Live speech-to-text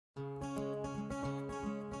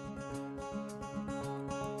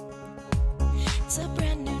It's a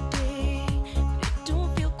brand new day, but it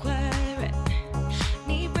don't feel quite right.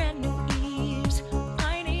 Need brand new ears,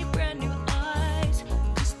 I need brand new eyes.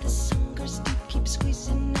 Cause this hunger's deep keeps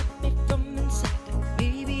squeezing at me from inside. And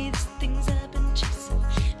maybe these things I've been chasing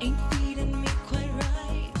ain't feeding me quite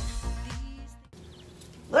right.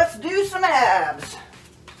 Let's do some abs.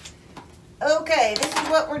 Okay, this is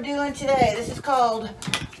what we're doing today. This is called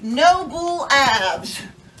no bull abs.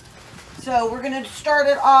 So we're going to start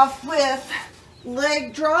it off with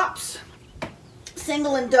leg drops,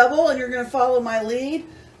 single and double, and you're going to follow my lead.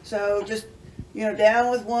 So just, down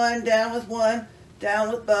with one, down with one,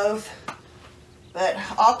 down with both. But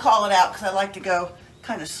I'll call it out because I like to go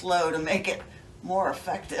kind of slow to make it more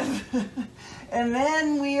effective. And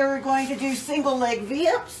then we are going to do single leg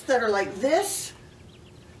V-ups that are like this.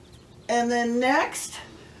 And then next,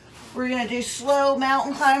 we're going to do slow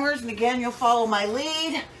mountain climbers. And again, you'll follow my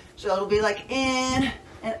lead. So it'll be like in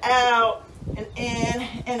and out and in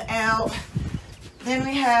and out. Then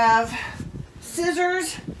we have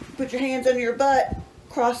scissors. Put your hands under your butt,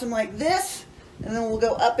 cross them like this, and then we'll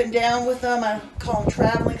go up and down with them. I call them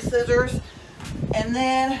traveling scissors. And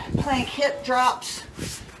then plank hip drops.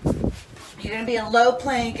 You're going to be in low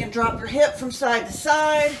plank and drop your hip from side to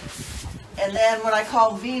side. And then what I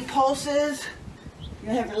call V pulses.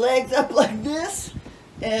 You're going to have your legs up like this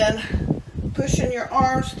and pushing your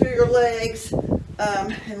arms through your legs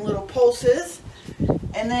in little pulses.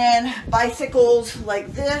 And then bicycles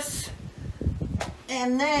like this.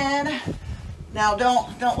 And then, now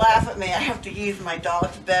don't laugh at me. I have to use my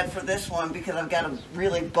dog's bed for this one because I've got a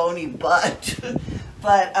really bony butt.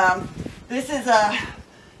 But this is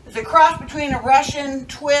it's a cross between a Russian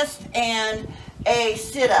twist and a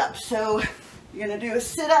sit-up. So you're going to do a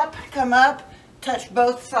sit-up, come up, touch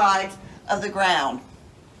both sides of the ground,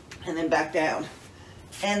 and then back down.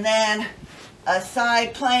 And then a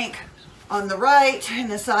side plank on the right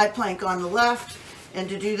and a side plank on the left. And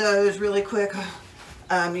to do those really quick,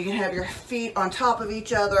 you can have your feet on top of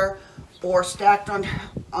each other or stacked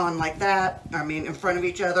on like that. I mean, in front of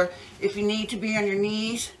each other. If you need to be on your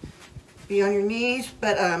knees, be on your knees,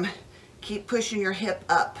 but keep pushing your hip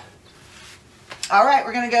up. All right,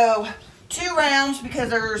 we're gonna go 2 rounds because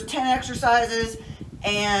there's 10 exercises,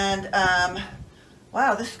 and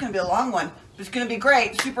wow, this is gonna be a long one. It's gonna be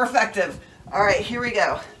great, super effective. All right, here we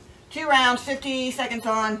go. 2 rounds, 50 seconds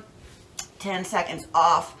on, 10 seconds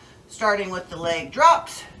off, starting with the leg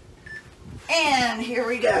drops. And here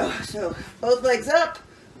we go. So both legs up,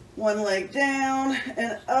 one leg down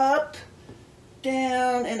and up,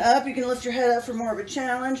 down and up. You can lift your head up for more of a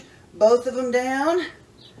challenge. Both of them down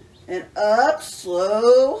and up,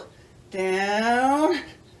 slow, down,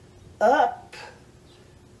 up,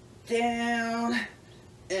 down,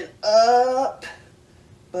 and up,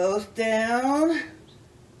 both down,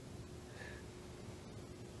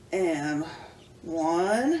 and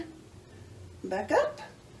one, back up,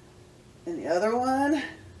 and the other one,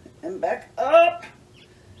 and back up,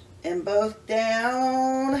 and both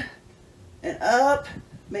down, and up.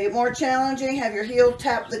 Make it more challenging. Have your heel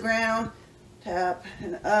tap the ground, tap,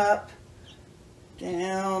 and up,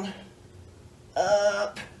 down,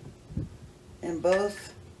 up, and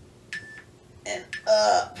both, and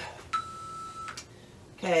up.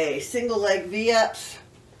 Okay, single leg V-ups.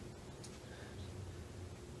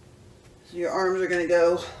 So your arms are going to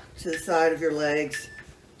go to the side of your legs.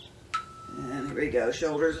 And here we go,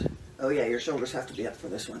 shoulders. Oh yeah, your shoulders have to be up for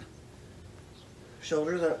this one.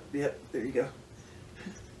 Shoulders up, yep, there you go.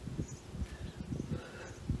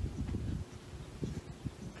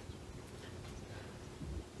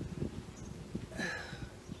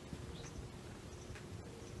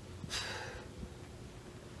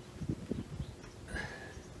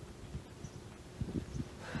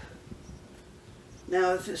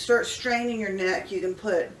 Now, if it starts straining your neck, you can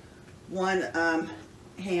put one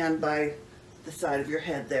hand by the side of your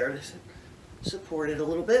head there to support it a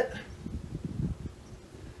little bit.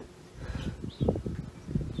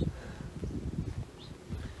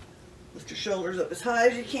 Lift your shoulders up as high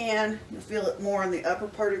as you can. You'll feel it more in the upper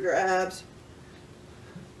part of your abs.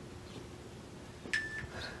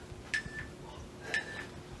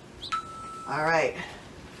 All right,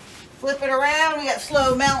 flip it around. We got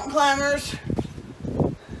slow mountain climbers.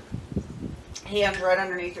 Hands right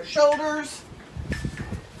underneath your shoulders,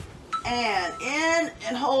 and in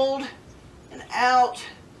and hold and out,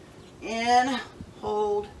 in,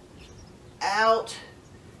 hold, out,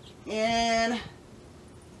 in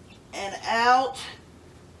and out,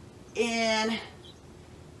 in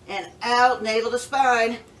and out, navel to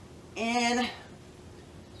spine, in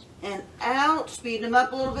and out, speed them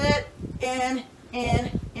up a little bit, in,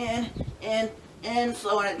 in,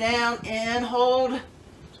 slowing it down, in, hold,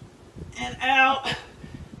 and out,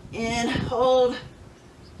 in, hold,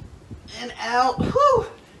 and out, whoo,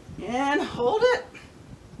 in, hold it,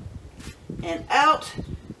 and out,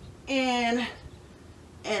 in,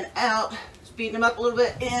 and out, speeding them up a little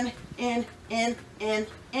bit, in,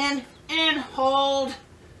 hold,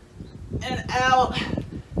 and out,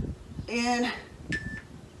 in,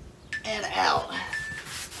 and out.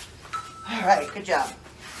 All right, good job.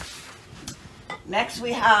 Next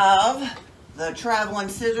we have the traveling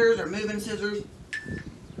scissors or moving scissors.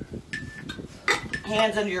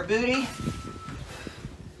 Hands under your booty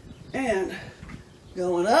and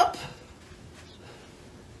going up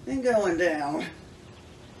and going down.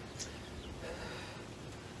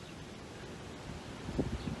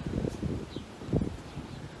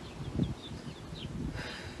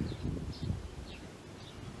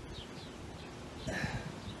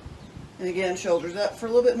 And again, shoulders up for a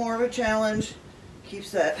little bit more of a challenge.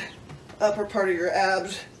 Keeps that upper part of your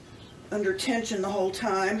abs under tension the whole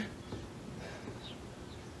time.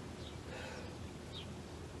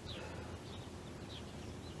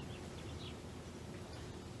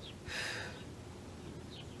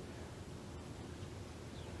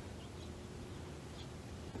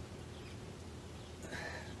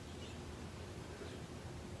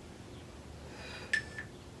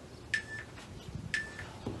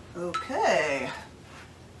 Okay,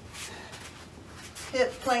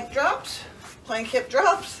 hip plank drops, plank hip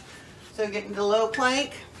drops. So get into low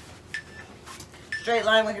plank, straight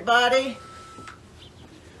line with your body.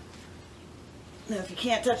 Now if you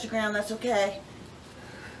can't touch the ground, that's okay.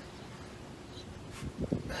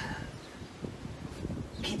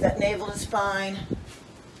 Keep that navel to spine.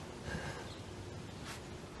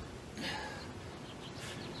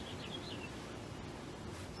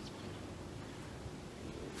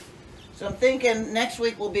 So I'm thinking next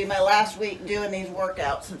week will be my last week doing these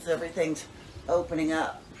workouts since everything's opening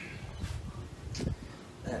up.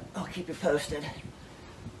 But I'll keep you posted.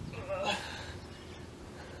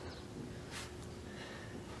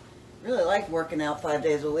 Really like working out 5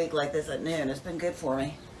 days a week like this at noon. It's been good for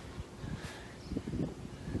me.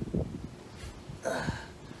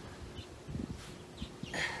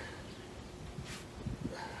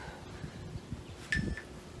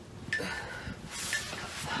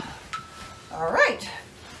 All right,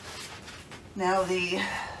 now the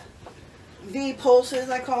V pulses,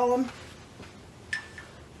 I call them.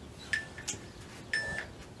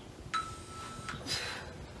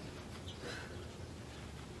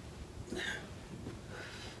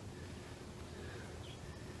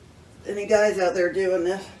 Any guys out there doing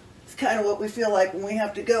this? It's kind of what we feel like when we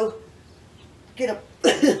have to go get a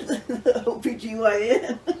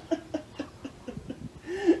OBGYN.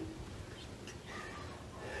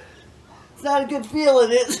 It's not a good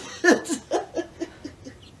feeling, is it?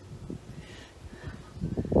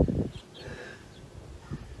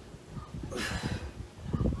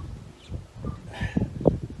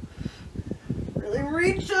 Really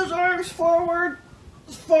reach those arms forward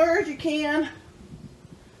as far as you can.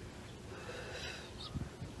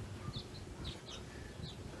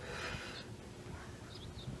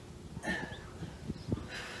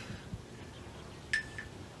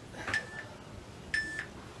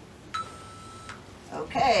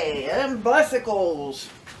 Okay, and bicycles.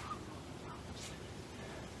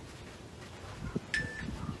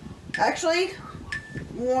 Actually,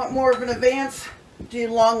 you want more of an advance, do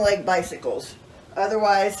long leg bicycles.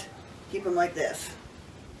 Otherwise, keep them like this.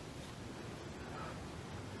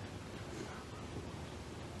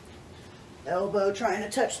 Elbow trying to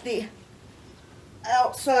touch the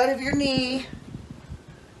outside of your knee.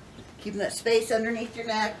 Keeping that space underneath your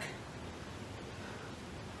neck.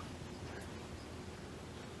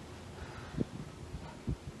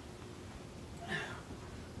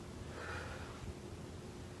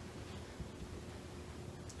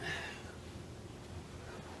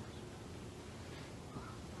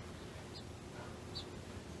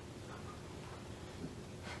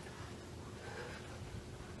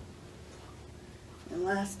 And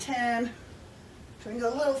last 10. Try and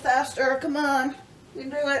go a little faster. Come on. You can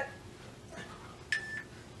do it.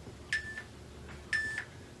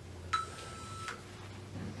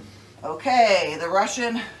 Okay, the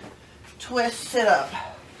Russian twist sit-up.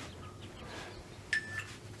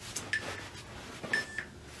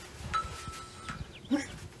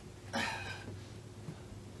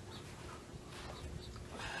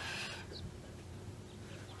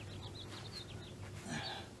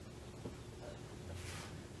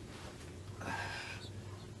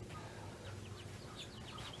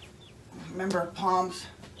 Remember, palms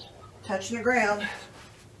touching the ground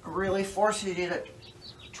really forces you to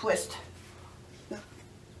twist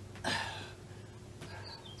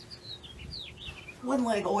One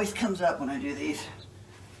leg always comes up when I do these.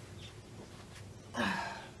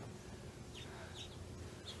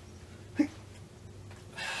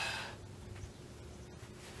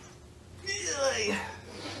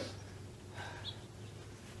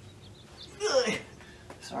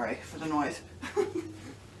 Sorry for the noise.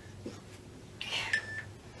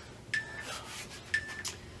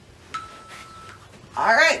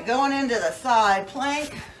 All right, going into the side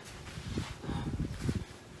plank.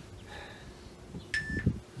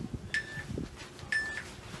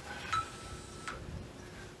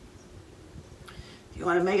 If you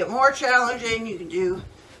want to make it more challenging, you can do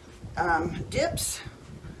dips.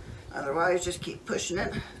 Otherwise, just keep pushing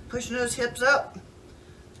it, pushing those hips up.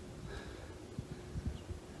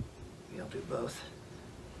 You'll do both.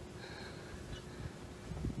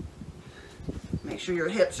 Make sure your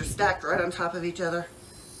hips are stacked right on top of each other.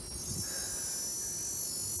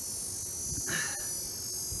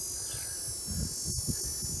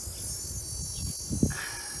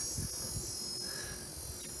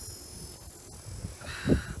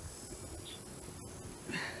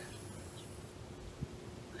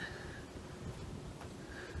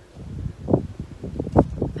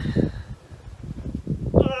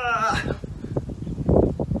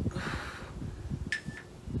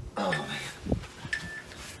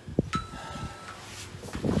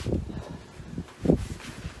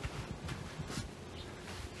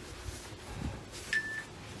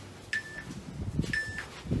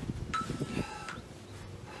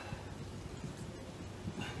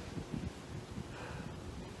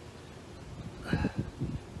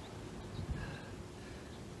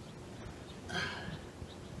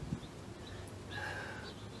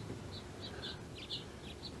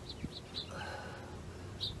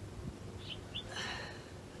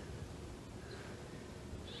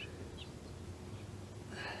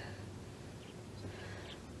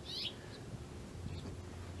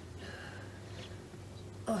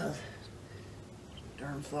 Oh,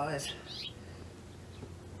 darn flies.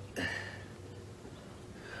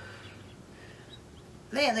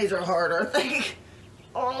 Man, these are hard, aren't they?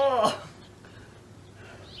 Oh.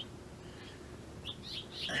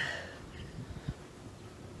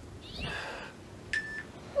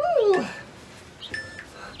 Woo.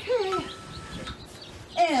 Okay.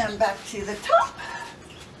 And back to the top.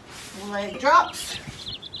 Leg drops.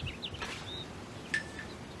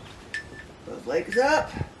 Both legs up.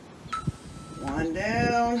 One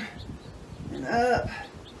down and up.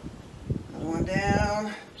 Another one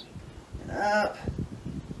down and up.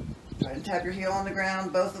 Try and tap your heel on the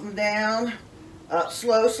ground, both of them down. Up,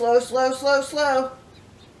 slow, slow, slow, slow, slow.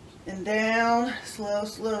 And down, slow,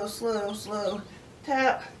 slow, slow, slow.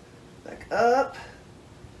 Tap, back up.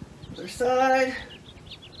 Other side.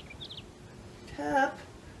 Tap,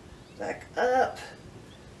 back up.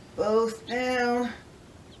 Both down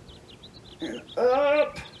and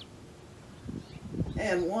up.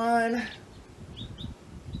 And one.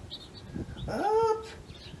 Up.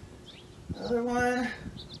 Other one.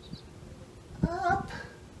 Up,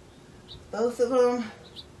 both of them,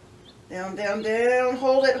 down, down, down,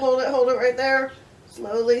 hold it right there,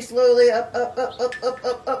 slowly, slowly, up, up, up, up, up,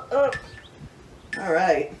 up, up, up. All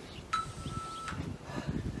right,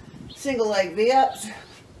 single leg V-ups.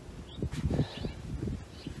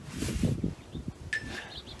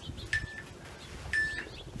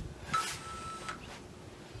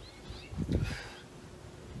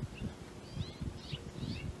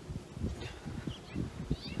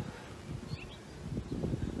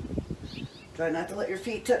 Try not to let your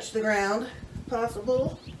feet touch the ground, if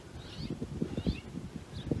possible.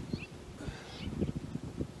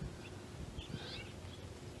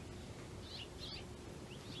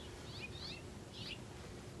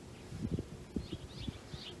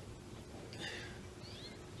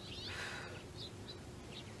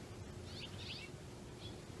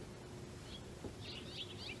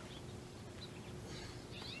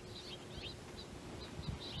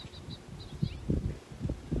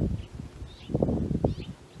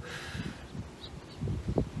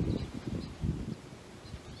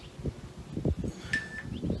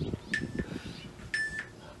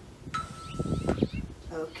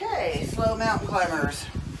 Okay, slow mountain climbers.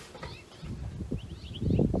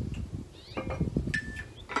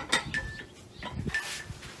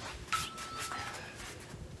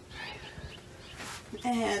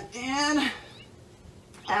 And in,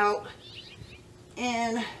 out,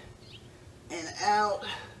 in, and out,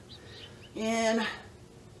 in,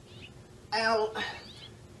 out,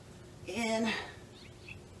 in,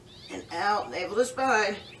 and out, navel to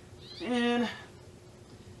spine, in,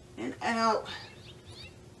 and out,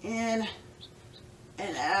 in,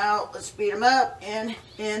 and out. Let's speed them up, in,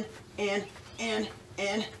 in,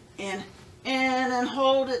 in, in, and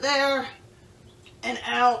hold it there, and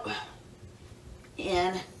out,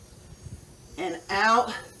 in, and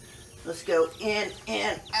out. Let's go in,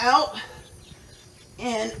 out,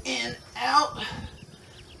 in, out,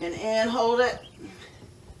 and in, hold it,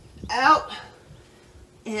 out,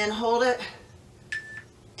 in, hold it,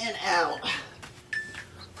 and out.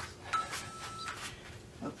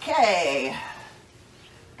 Okay,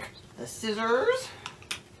 the scissors.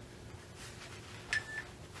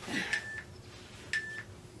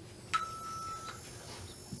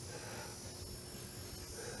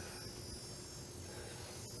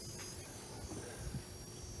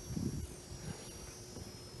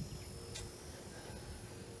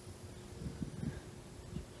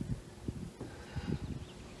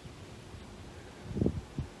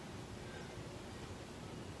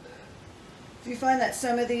 If you find that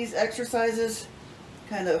some of these exercises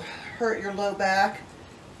kind of hurt your low back,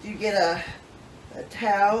 you get a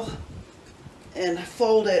towel and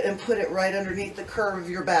fold it and put it right underneath the curve of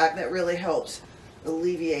your back. That really helps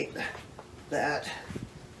alleviate that.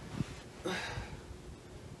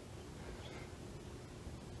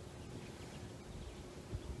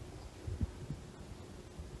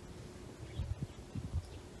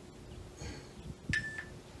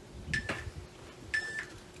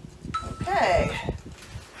 Okay,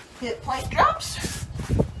 hip plank drops.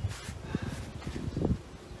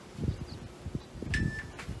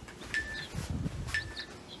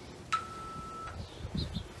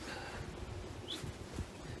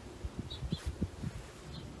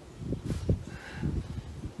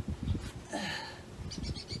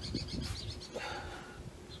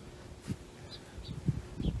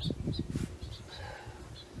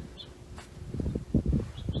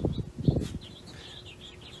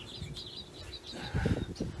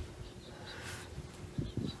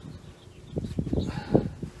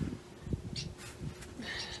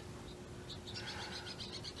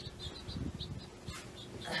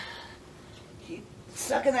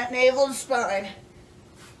 Sucking that navel and spine.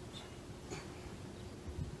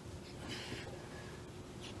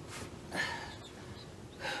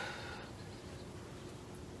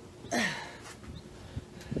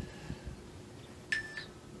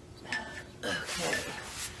 Okay.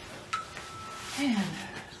 And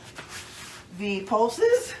V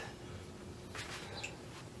pulses.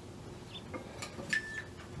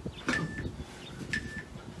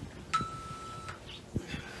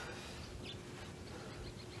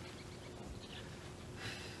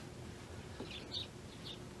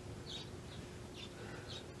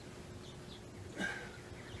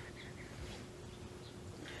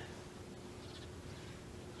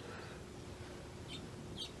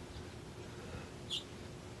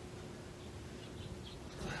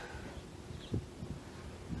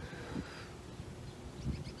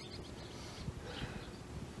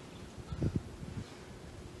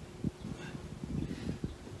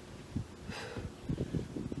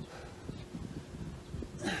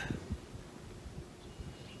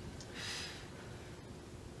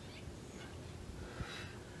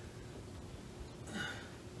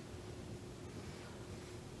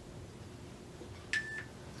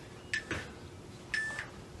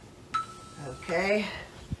 Okay,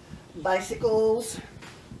 bicycles,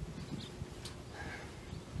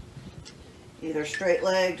 either straight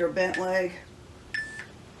legged or bent leg.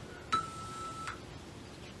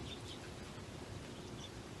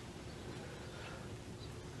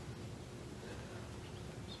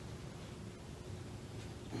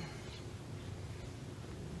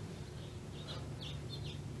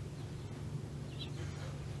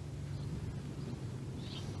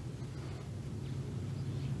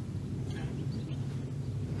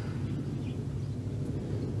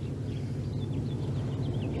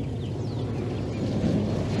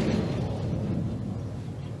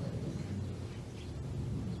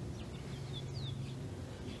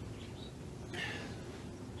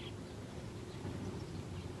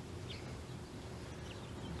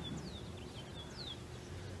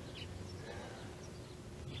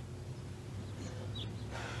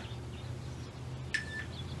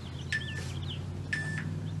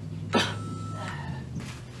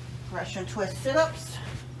 Russian twist sit-ups.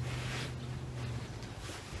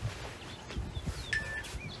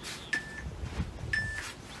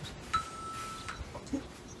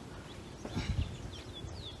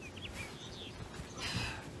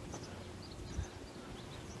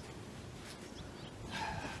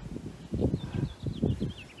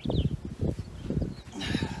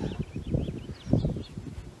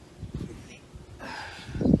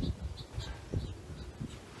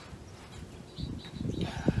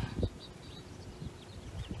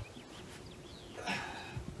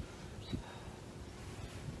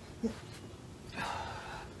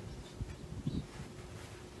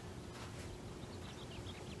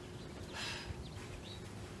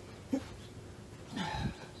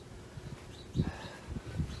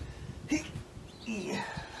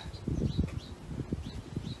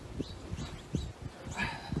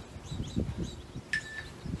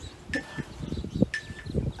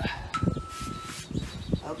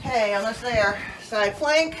 Okay, almost there. Side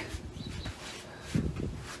plank.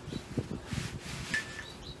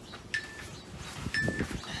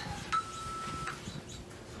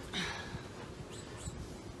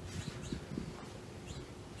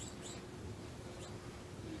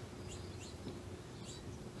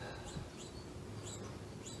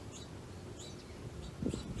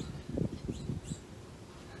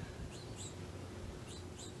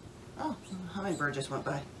 Oh, hummingbird just went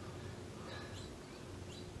by.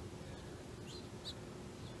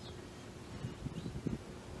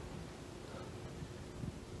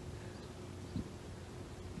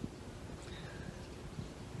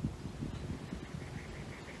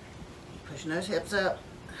 Pushing those hips up.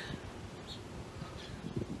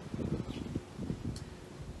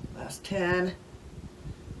 Last 10.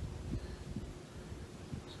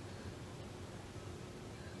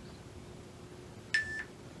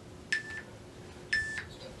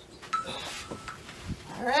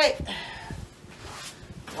 All right,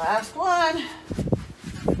 last one.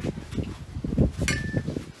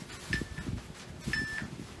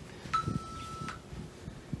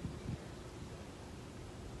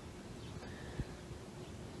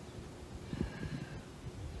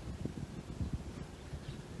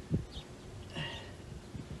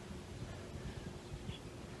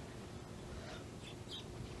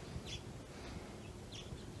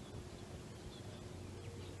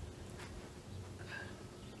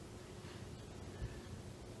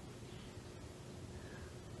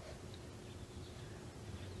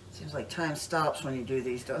 Seems like time stops when you do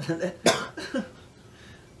these, doesn't it?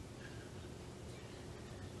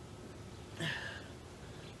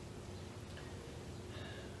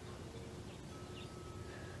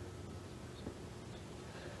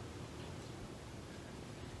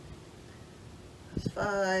 That's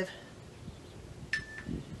 5.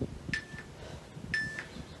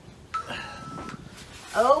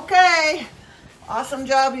 Okay. Awesome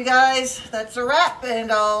job, you guys. That's a wrap,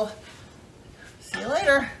 and I'll see you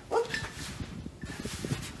later. Whoops.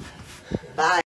 Bye.